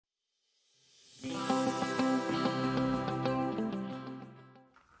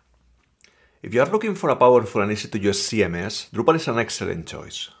If you are looking for a powerful and easy-to-use CMS, Drupal is an excellent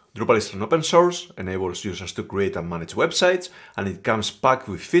choice. Drupal is an open source, enables users to create and manage websites, and it comes packed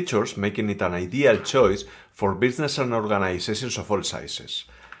with features, making it an ideal choice for business and organizations of all sizes.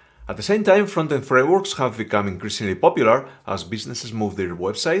 At the same time, front-end frameworks have become increasingly popular as businesses move their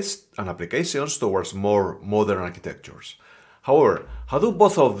websites and applications towards more modern architectures. However, how do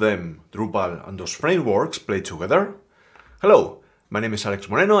both of them, Drupal and those frameworks, play together? Hello, my name is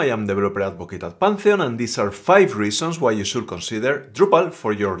Moreno, I am developer advocate at Pantheon, and these are 5 reasons why you should consider Drupal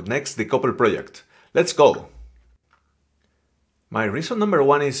for your next Decoupled project. Let's go! My reason number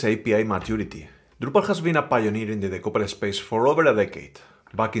 1 is API maturity. Drupal has been a pioneer in the Decoupled space for over a decade.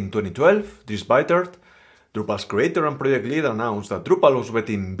 Back in 2012, Dries Buitert, Drupal's creator and project lead, announced that Drupal was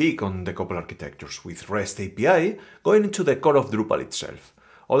betting big on Decoupled architectures, with REST API going into the core of Drupal itself.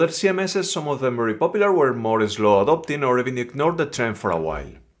 Other CMSs, some of them very popular, were more slow adopting or even ignored the trend for a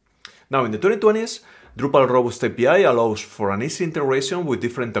while. Now in the 2020s, Drupal Robust API allows for an easy integration with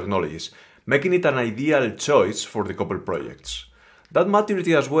different technologies, making it an ideal choice for Decoupled projects. That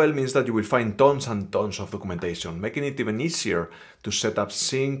maturity as well means that you will find tons and tons of documentation, making it even easier to set up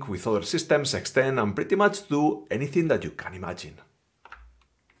sync with other systems, extend, and pretty much do anything that you can imagine.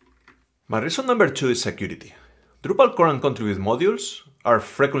 My reason number 2 is security. Drupal core and contribute modules are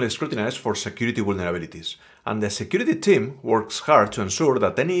frequently scrutinized for security vulnerabilities, and the security team works hard to ensure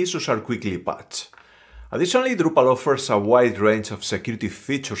that any issues are quickly patched. Additionally, Drupal offers a wide range of security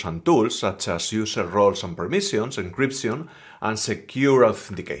features and tools such as user roles and permissions, encryption, and secure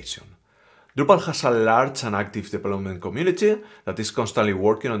authentication. Drupal has a large and active development community that is constantly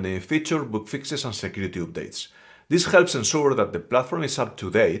working on the new features, bug fixes, and security updates. This helps ensure that the platform is up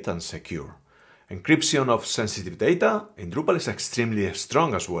to date and secure. Encryption of sensitive data in Drupal is extremely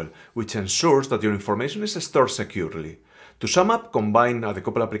strong as well, which ensures that your information is stored securely. To sum up, combine a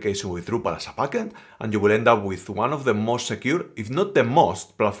Decoupled application with Drupal as a backend, and you will end up with one of the most secure, if not the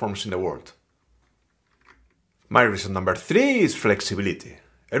most, platforms in the world. My reason number 3 is flexibility.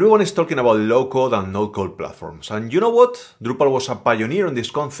 Everyone is talking about low-code and no-code platforms, and you know what? Drupal was a pioneer on this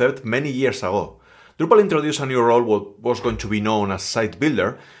concept many years ago. Drupal introduced a new role, what was going to be known as site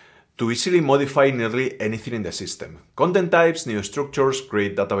builder, to easily modify nearly anything in the system. Content types, new structures,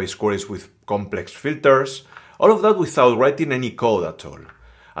 create database queries with complex filters, all of that without writing any code at all.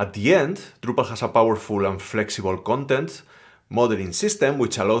 At the end, Drupal has a powerful and flexible content modeling system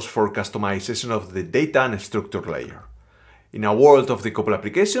which allows for customization of the data and structure layer. In a world of Decoupled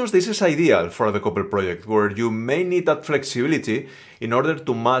applications, this is ideal for a Decoupled project where you may need that flexibility in order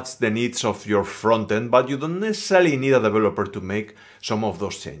to match the needs of your frontend, but you don't necessarily need a developer to make some of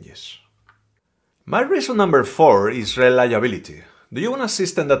those changes. My reason number 4 is reliability. Do you want a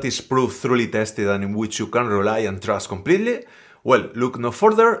system that is proved, thoroughly tested, and in which you can rely and trust completely? Well, look no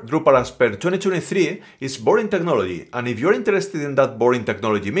further. Drupal as per 2023 is boring technology, and if you're interested in that boring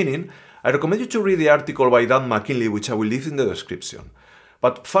technology meaning, I recommend you to read the article by Dan McKinley, which I will leave in the description.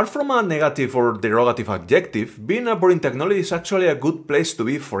 But far from a negative or derogative adjective, being a boring technology is actually a good place to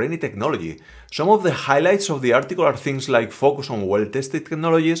be for any technology. Some of the highlights of the article are things like focus on well-tested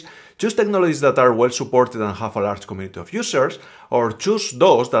technologies, choose technologies that are well supported and have a large community of users, or choose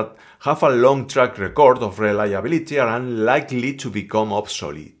those that have a long track record of reliability and are unlikely to become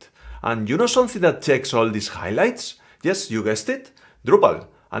obsolete. And you know something that checks all these highlights? Yes, you guessed it, Drupal.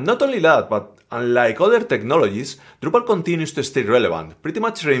 And not only that, but unlike other technologies, Drupal continues to stay relevant, pretty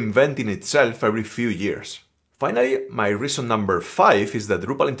much reinventing itself every few years. Finally, my reason number 5 is the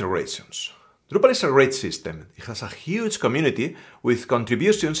Drupal integrations. Drupal is a great system. It has a huge community with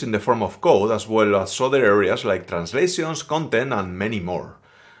contributions in the form of code as well as other areas like translations, content, and many more.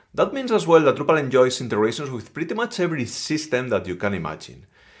 That means as well that Drupal enjoys integrations with pretty much every system that you can imagine.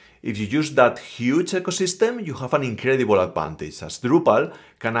 If you use that huge ecosystem, you have an incredible advantage, as Drupal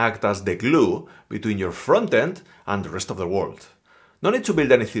can act as the glue between your frontend and the rest of the world. No need to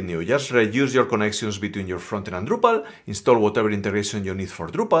build anything new, just reuse your connections between your frontend and Drupal, install whatever integration you need for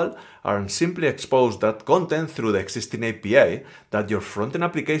Drupal, and simply expose that content through the existing API that your frontend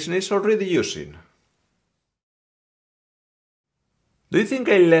application is already using. Do you think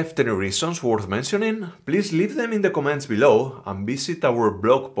I left any reasons worth mentioning? Please leave them in the comments below and visit our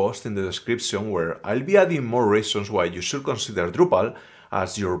blog post in the description where I'll be adding more reasons why you should consider Drupal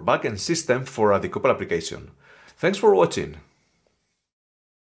as your backend system for a Decoupled application. Thanks for watching.